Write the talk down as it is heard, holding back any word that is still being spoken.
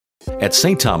At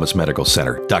St. Thomas Medical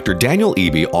Center, Dr. Daniel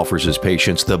Eby offers his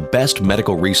patients the best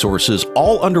medical resources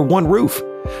all under one roof.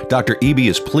 Dr. Eby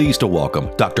is pleased to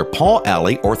welcome Dr. Paul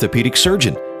Alley, orthopedic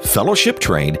surgeon, fellowship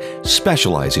trained,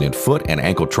 specializing in foot and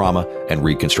ankle trauma and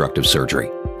reconstructive surgery.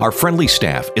 Our friendly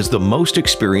staff is the most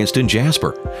experienced in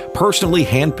Jasper, personally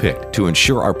handpicked to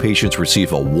ensure our patients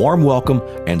receive a warm welcome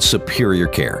and superior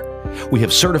care. We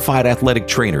have certified athletic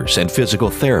trainers and physical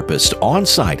therapists on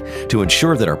site to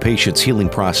ensure that our patients' healing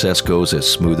process goes as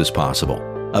smooth as possible.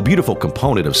 A beautiful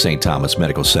component of St. Thomas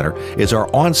Medical Center is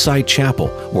our on-site chapel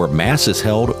where Mass is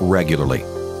held regularly.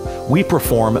 We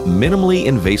perform minimally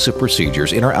invasive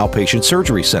procedures in our outpatient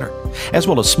surgery center, as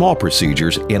well as small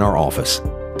procedures in our office.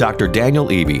 Dr. Daniel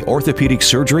Eby, Orthopedic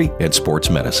Surgery and Sports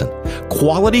Medicine.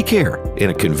 Quality care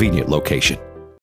in a convenient location.